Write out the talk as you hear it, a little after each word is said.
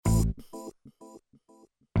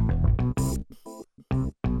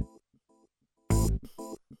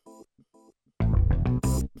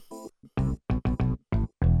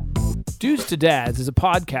Dudes to Dads is a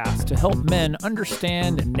podcast to help men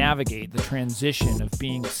understand and navigate the transition of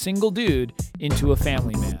being a single dude into a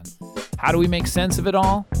family man. How do we make sense of it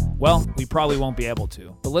all? Well, we probably won't be able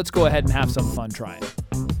to, but let's go ahead and have some fun trying.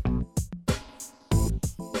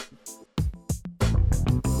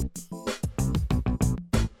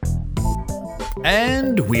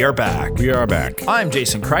 And we are back. We are back. I'm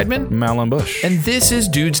Jason Kreidman. Malin Bush. And this is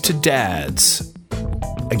Dudes to Dads.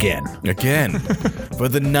 Again. For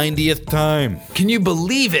the 90th time. Can you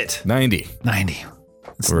believe it? 90. 90.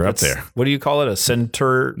 We're up there. What do you call it? A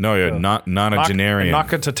center? No, you're nonagenarian.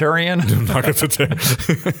 Nocatarian?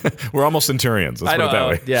 We're almost centurions. Let's put it that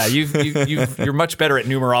way. Yeah, you're much better at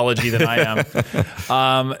numerology than I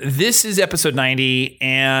am. This is episode 90.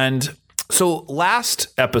 And so last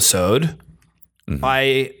episode,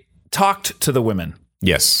 I talked to the women.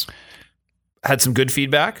 Yes. Had some good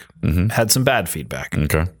feedback, had some bad feedback.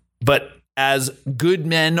 Okay. But as good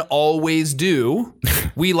men always do,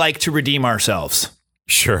 we like to redeem ourselves.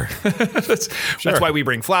 Sure. That's why we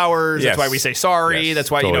bring flowers. Yes. That's why we say sorry. Yes.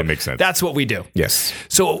 That's why, Totally makes sense. That's what we do. Yes.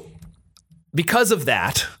 So because of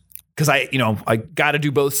that, because I got to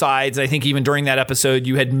do both sides. I think even during that episode,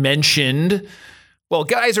 you had mentioned, well,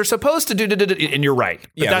 guys are supposed to do, and you're right.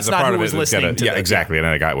 But that's not who was listening to Yeah, this. exactly. And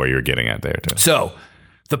I got where you're getting at there, too. So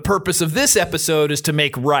the purpose of this episode is to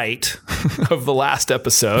make right of the last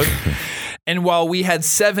episode. And while we had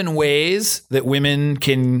 7 ways that women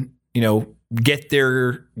can, get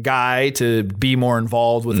their guy to be more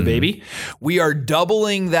involved with the baby, we are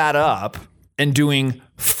doubling that up and doing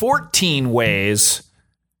 14 ways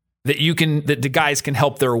that the guys can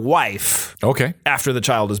help their wife after the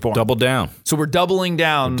child is born. Double down. So we're doubling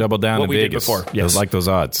down What in we Vegas. Did before. Yes. I like those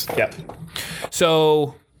odds. Yep.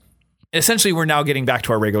 So essentially, we're now getting back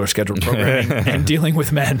to our regular scheduled programming and dealing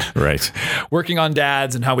with men. Right. Working on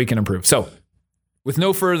dads and how we can improve. So with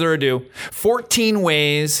no further ado, 14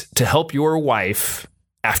 ways to help your wife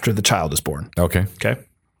after the child is born. Okay.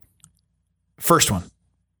 First one,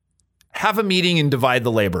 have a meeting and divide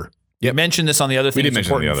the labor. Yep. You mentioned this on the other thing. It's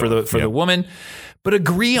important for the woman, but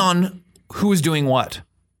agree on who is doing what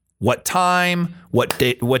time, what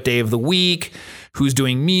day of the week, who's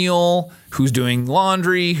doing meal, who's doing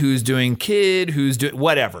laundry, who's doing kid, who's doing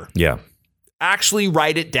whatever. Yeah. Actually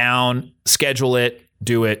write it down, schedule it,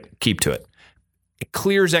 do it, keep to it. It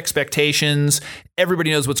clears expectations.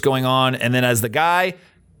 Everybody knows what's going on. And then as the guy,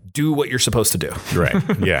 do what you're supposed to do. Right.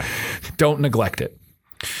 Yeah. Don't neglect it.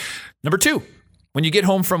 Number 2, when you get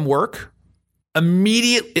home from work,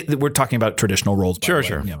 immediately, we're talking about traditional roles. Sure.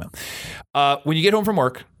 Yeah, when you get home from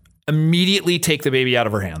work, immediately take the baby out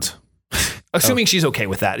of her hands. Assuming she's okay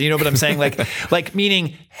with that. You know what I'm saying? Like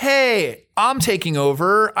meaning, hey, I'm taking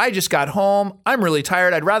over. I just got home. I'm really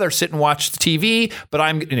tired. I'd rather sit and watch the TV,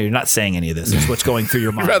 but you're not saying any of this. It's what's going through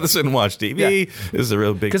your mind. I'd rather sit and watch TV. Yeah. This is a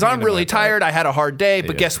real big because I'm really tired. I had a hard day,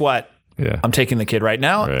 but guess what? Yeah. I'm taking the kid right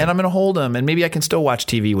now and I'm going to hold him and maybe I can still watch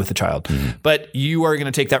TV with the child. But you are going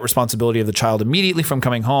to take that responsibility of the child immediately from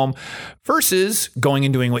coming home versus going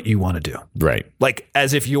and doing what you want to do. Right. Like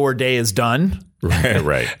as if your day is done.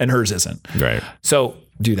 Right. And hers isn't. Right. So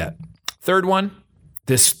do that. Third one,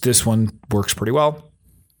 this one works pretty well.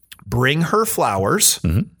 Bring her flowers.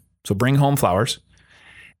 So bring home flowers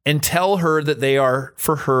and tell her that they are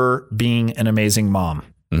for her being an amazing mom.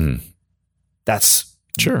 That's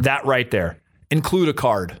that right there. Include a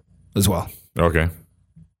card as well. Okay.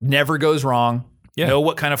 Never goes wrong. Yeah. Know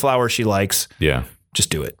what kind of flowers she likes. Yeah. Just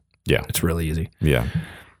do it. Yeah. It's really easy. Yeah.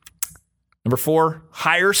 Number 4,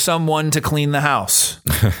 hire someone to clean the house.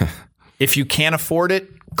 If you can't afford it,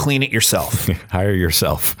 clean it yourself. Hire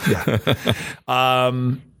yourself. Yeah.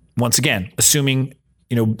 Once again, assuming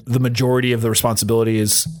the majority of the responsibility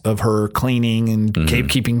is of her cleaning and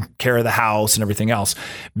keeping care of the house and everything else,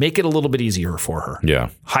 make it a little bit easier for her. Yeah.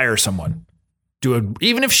 Hire someone.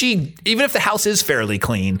 Even if the house is fairly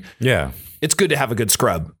clean. Yeah. It's good to have a good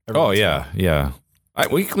scrub. Yeah.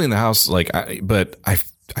 We clean the house but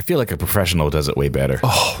I feel like a professional does it way better.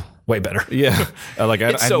 Oh, way better. Yeah.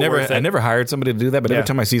 I never hired somebody to do that, but every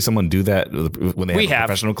time I see someone do that when they have a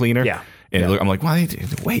professional cleaner, I'm like, well,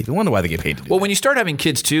 wait, I wonder why they get paid to do that. When you start having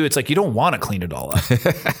kids too, it's like you don't want to clean it all up.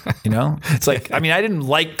 It's like, I didn't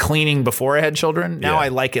like cleaning before I had children. Now I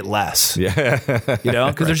like it less. Yeah.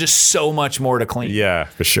 Because there's just so much more to clean. Yeah,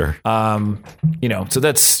 for sure. So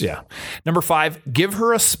that's, Number 5, give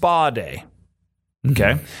her a spa day.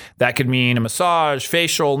 Okay. That could mean a massage,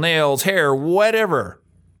 facial, nails, hair, whatever.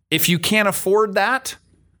 If you can't afford that,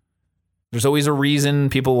 there's always a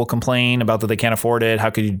reason people will complain about that they can't afford it.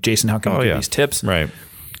 How could you, Jason, how can you give these tips? Right.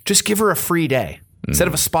 Just give her a free day. Instead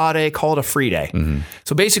of a spa day, call it a free day.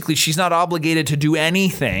 So basically she's not obligated to do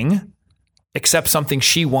anything except something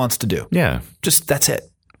she wants to do. Yeah. Just that's it.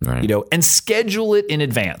 Right. You know, and schedule it in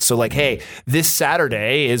advance. So like, hey, this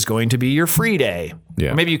Saturday is going to be your free day.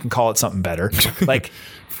 Yeah. Or maybe you can call it something better. Like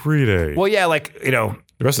free day. Well, yeah, like, you know,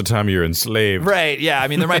 the rest of the time you're enslaved. Right. Yeah. I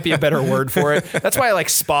mean, there might be a better word for it. That's why I like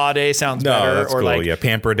spa day sounds better. That's or cool. like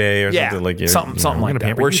pamper day or something like something like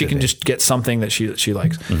that, where she can just get something that she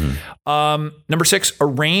likes. Mm-hmm. Number 6,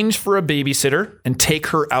 arrange for a babysitter and take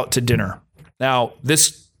her out to dinner. Now,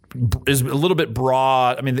 this is a little bit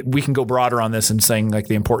broad. I mean, we can go broader on this and saying like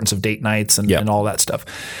the importance of date nights and all that stuff.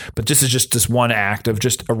 But this is just this one act of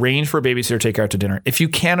just arrange for a babysitter, take her out to dinner. If you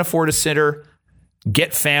can't afford a sitter,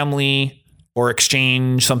 get family or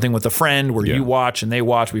exchange something with a friend where you watch and they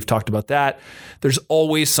watch. We've talked about that. There's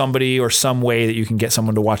always somebody or some way that you can get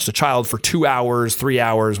someone to watch the child for 2 hours, 3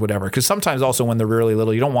 hours, whatever. Because sometimes also when they're really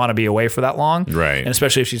little, you don't want to be away for that long. Right. And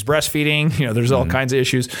especially if she's breastfeeding, you know, there's all kinds of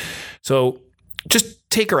issues. So just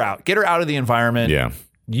take her out, get her out of the environment. Yeah.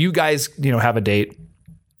 You guys, you know, have a date.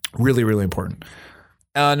 Really, really important.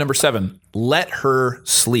 Number 7, let her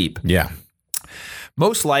sleep. Yeah.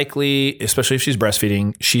 Most likely, especially if she's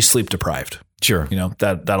breastfeeding, she's sleep deprived. Sure. You know,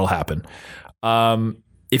 that'll happen.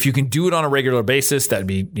 If you can do it on a regular basis, that'd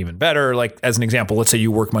be even better. Like as an example, let's say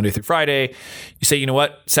you work Monday through Friday. You say, you know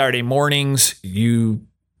what, Saturday mornings, you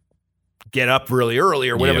get up really early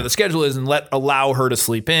or whatever the schedule is and allow her to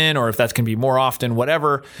sleep in, or if that can be more often,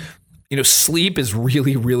 whatever. You know, sleep is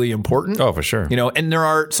really, really important. Oh, for sure. You know, and there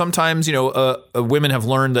are sometimes, you know, women have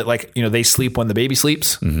learned that like, you know, they sleep when the baby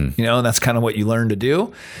sleeps, you know, and that's kind of what you learn to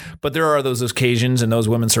do. But there are those occasions and those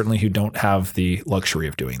women certainly who don't have the luxury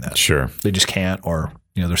of doing that. Sure. They just can't, or,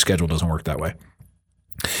 you know, their schedule doesn't work that way.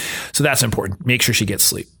 So that's important. Make sure she gets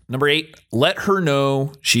sleep. Number 8, let her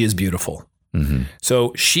know she is beautiful. Mm-hmm.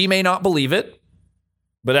 So she may not believe it,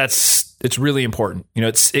 but it's really important. You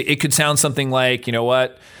know, it could sound something like, you know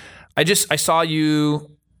what, I saw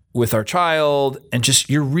you with our child and just,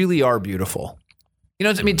 you really are beautiful. You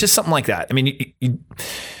know, I mean, just something like that. I mean,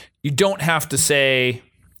 you don't have to say,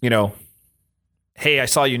 you know, hey, I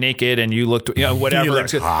saw you naked and you looked, you know, whatever. You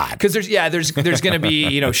look hot. Because there's going to be,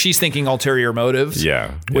 you know, she's thinking ulterior motives,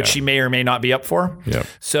 which she may or may not be up for. Yeah.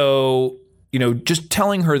 So, you know, just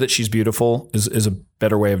telling her that she's beautiful is a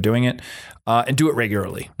better way of doing it, and do it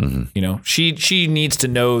regularly. Mm-hmm. You know, she needs to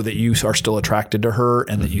know that you are still attracted to her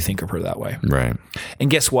and that you think of her that way. Right. And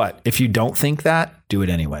guess what? If you don't think that, do it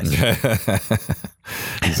anyways.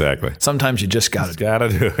 Exactly. Sometimes you just got to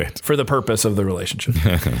do it for the purpose of the relationship.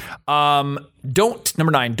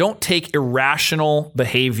 Number 9, don't take irrational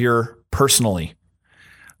behavior personally.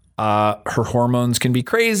 Her hormones can be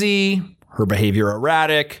crazy, her behavior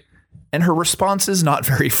erratic, and her response is not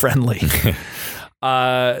very friendly.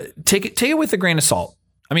 Take it with a grain of salt.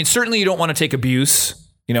 I mean, certainly you don't want to take abuse.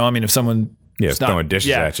 You know, I mean, if someone throwing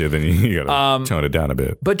dishes at you, then you got to tone it down a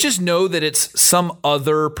bit. But just know that it's some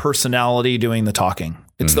other personality doing the talking.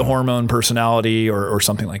 It's the hormone personality or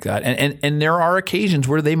something like that. And there are occasions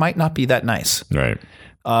where they might not be that nice. Right.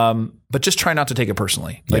 But just try not to take it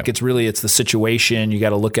personally. Like it's the situation. You got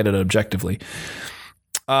to look at it objectively.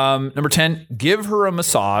 Number 10, give her a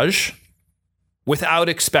massage without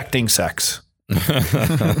expecting sex.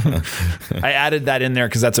 I added that in there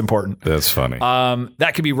because that's important. That's funny.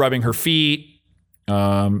 That could be rubbing her feet.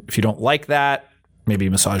 If you don't like that, maybe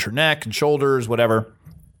massage her neck and shoulders, whatever.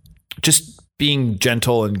 Just being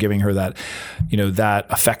gentle and giving her that, you know, that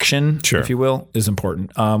affection, if you will, is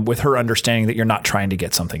important. With her understanding that you're not trying to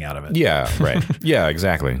get something out of it. Yeah, right. Yeah,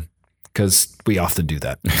 exactly. Because we often do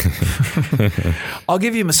that. I'll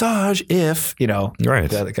give you a massage if, you know,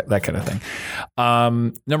 that kind of thing.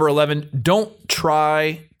 Number 11, don't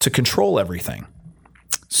try to control everything.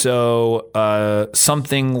 So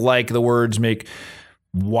something like the words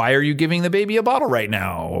why are you giving the baby a bottle right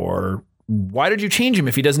now? Or why did you change him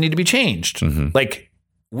if he doesn't need to be changed? Mm-hmm. Like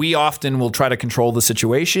we often will try to control the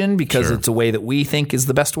situation because it's a way that we think is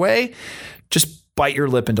the best way. Just bite your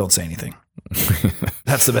lip and don't say anything.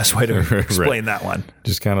 That's the best way to explain that one.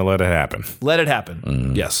 Just kind of let it happen. Let it happen.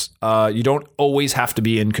 Mm. Yes. You don't always have to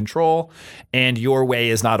be in control, and your way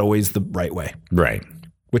is not always the right way. Right.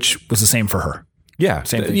 Which was the same for her. Yeah.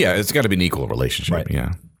 Same thing. Yeah. It's got to be an equal relationship. Right.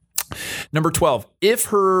 Yeah. Number 12, if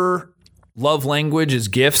her love language is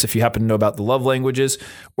gifts, if you happen to know about the love languages,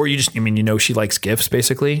 or you she likes gifts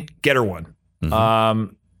basically, get her one.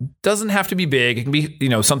 Mm-hmm. Doesn't have to be big. It can be, you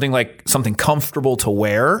know, something comfortable to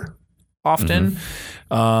wear often.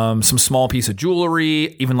 Mm-hmm. Some small piece of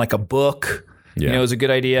jewelry, even like a book, you know, is a good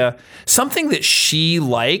idea. Something that she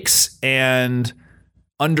likes and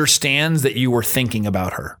understands that you were thinking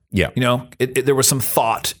about her. Yeah. There was some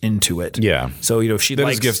thought into it. Yeah. So, if she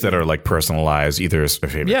likes gifts that are like personalized, either a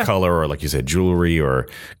favorite color or, like you said, jewelry or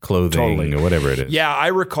clothing or whatever it is. Yeah. I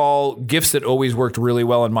recall gifts that always worked really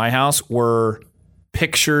well in my house were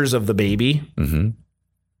pictures of the baby.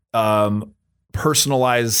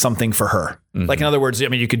 Personalize something for her. Like, in other words,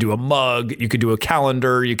 you could do a mug, you could do a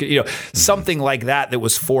calendar, you could, something like that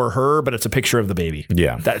was for her, but it's a picture of the baby.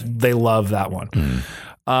 Yeah. That they love that one.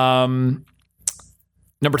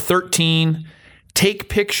 Number 13, take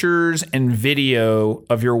pictures and video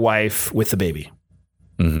of your wife with the baby.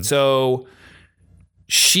 So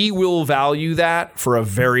she will value that for a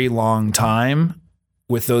very long time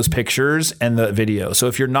with those pictures and the video. So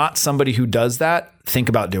if you're not somebody who does that, think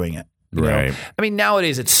about doing it. Right.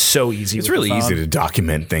 Nowadays it's so easy. It's really easy to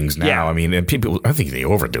document things now. Yeah. And people, I think they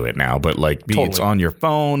overdo it now, but it's on your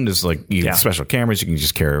phone. There's special cameras you can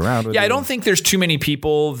just carry around with. Yeah. I don't think there's too many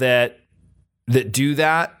people that do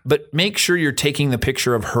that, but make sure you're taking the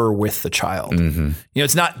picture of her with the child.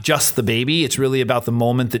 It's not just the baby. It's really about the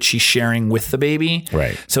moment that she's sharing with the baby.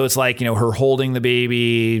 Right. So it's like, her holding the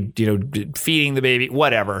baby, feeding the baby,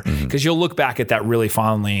 whatever, because you'll look back at that really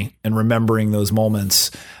fondly and remembering those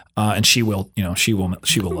moments. And she will love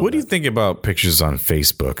What do you think about pictures on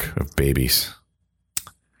Facebook of babies?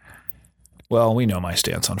 Well, we know my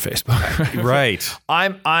stance on Facebook. Right.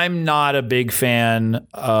 I'm not a big fan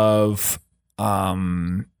of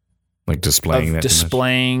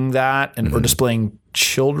displaying that and or displaying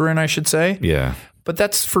children, I should say. Yeah. But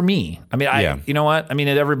that's for me. You know what?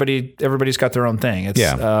 Everybody's got their own thing. It's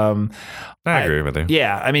I agree with you.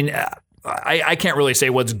 Yeah. I can't really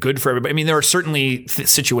say what's good for everybody. There are certainly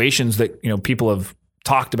situations that, people have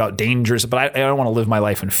talked about dangerous, but I don't want to live my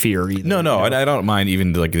life in fear either. No. I don't mind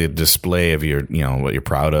even the display of your, what you're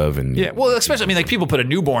proud of. And yeah. Well, especially, people put a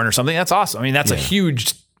newborn or something. That's awesome. That's a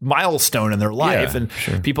huge milestone in their life. And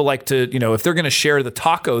people like to, if they're going to share the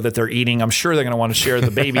taco that they're eating, I'm sure they're going to want to share the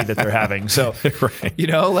baby that they're having. So,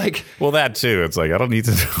 well, that too. It's like, I don't need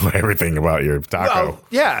to know everything about your taco. Well,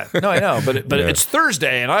 yeah, no, I know, but it's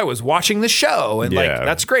Thursday and I was watching the show and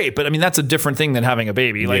that's great. But that's a different thing than having a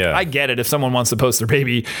baby. I get it. If someone wants to post their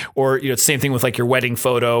baby or, it's the same thing with your wedding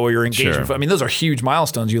photo or your engagement photo. Those are huge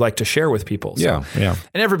milestones you like to share with people. So. Yeah.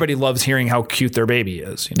 And everybody loves hearing how cute their baby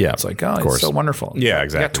is. It's like, oh, it's so wonderful. Yeah,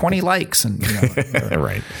 exactly. 20 likes and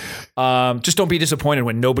right. Just don't be disappointed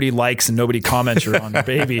when nobody likes and nobody comments you're on your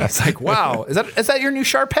baby. It's like, wow, is that your new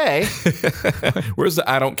Shar-Pei? Where's the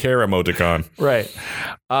I don't care emoticon? Right.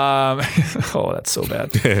 Oh, that's so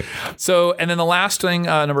bad. So, and then the last thing,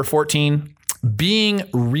 number 14, being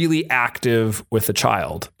really active with the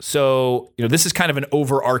child. So, this is kind of an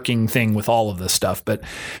overarching thing with all of this stuff, but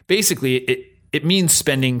basically it means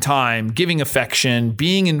spending time, giving affection,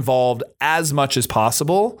 being involved as much as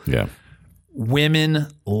possible. Yeah. Women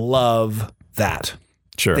love that.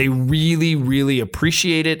 Sure. They really, really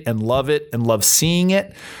appreciate it and love seeing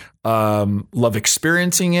it, love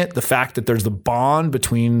experiencing it. The fact that there's the bond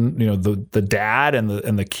between, the dad and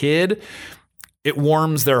the kid. It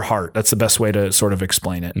warms their heart. That's the best way to sort of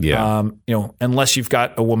explain it. Yeah. Unless you've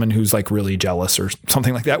got a woman who's really jealous or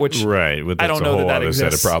something like that, which right. I don't know that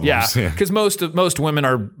exists. Set of problems. Yeah. Because most women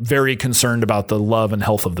are very concerned about the love and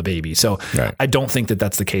health of the baby. So I don't think that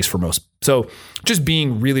that's the case for most. So just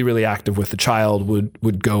being really, really active with the child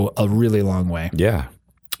would go a really long way. Yeah.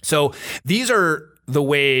 So these are the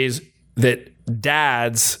ways that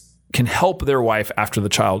dads can help their wife after the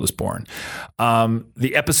child is born.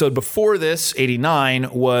 The episode before this,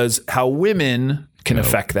 89, was how women can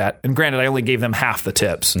affect that. And granted, I only gave them half the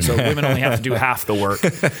tips. So women only have to do half the work.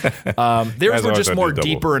 Theirs were just more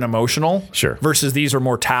deeper and emotional. Sure. Versus these are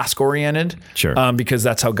more task oriented. Sure. Because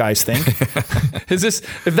that's how guys think.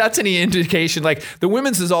 If that's any indication, the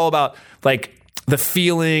women's is all about the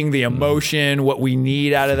feeling, the emotion, what we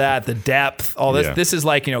need out of that, the depth, all this. Yeah. This is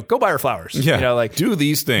go buy her flowers. Yeah. Do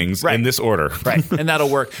these things in this order. Right. And that'll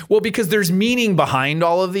work. Well, because there's meaning behind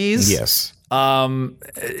all of these. Yes.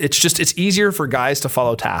 It's easier for guys to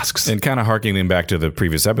follow tasks. And kind of harkening back to the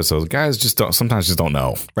previous episodes, guys sometimes just don't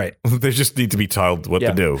know. Right. They just need to be told what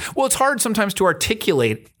to do. Well, it's hard sometimes to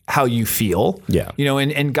articulate how you feel. Yeah.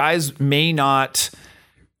 And guys may not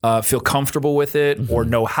feel comfortable with it or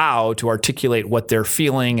know how to articulate what they're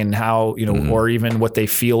feeling and how, or even what they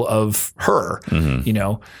feel of her,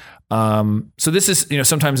 So this is,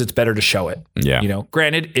 sometimes it's better to show it. Yeah.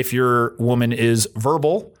 Granted, if your woman is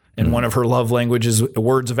verbal and one of her love languages is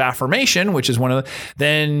words of affirmation, which is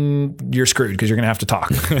then you're screwed because you're going to have to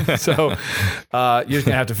talk. So you're just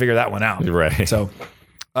going to have to figure that one out. Right. So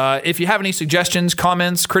if you have any suggestions,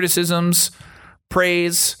 comments, criticisms,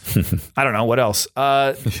 praise. I don't know what else.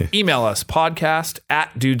 Email us,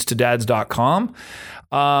 podcast@dudestodads.com.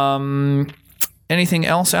 Anything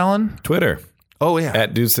else, Alan? Twitter. Oh, yeah.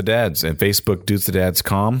 @dudestodads, and Facebook,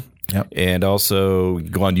 dudestodads.com. Yep. And also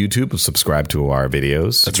go on YouTube and subscribe to our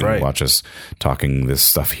videos. That's right. Watch us talking this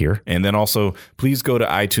stuff here. And then also, please go to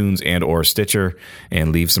iTunes and or Stitcher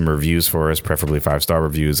and leave some reviews for us, preferably 5-star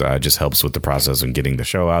reviews. It just helps with the process of getting the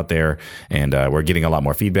show out there. And we're getting a lot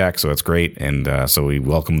more feedback, so it's great. And so we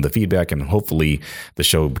welcome the feedback, and hopefully the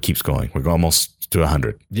show keeps going. We're almost to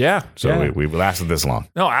 100. Yeah. So we've lasted this long.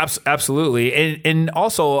 No, absolutely. And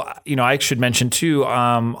also, I should mention too,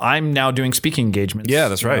 I'm now doing speaking engagements. Yeah,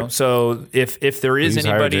 that's right. So if there is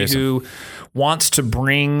anybody who wants to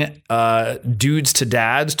bring Dudes to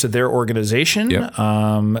Dads to their organization,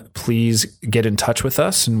 please get in touch with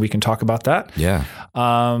us and we can talk about that. Yeah.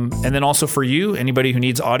 And then also for you, anybody who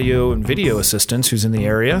needs audio and video assistance who's in the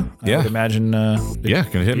area, I would imagine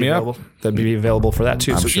can hit me up. That'd be available for that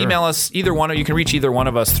too. So email us, either one. You can reach either one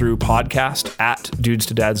of us through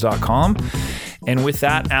podcast@dudestodads.com. And with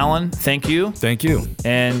that, Alan, thank you. Thank you.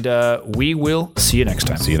 And we will see you next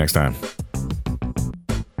time. See you next time.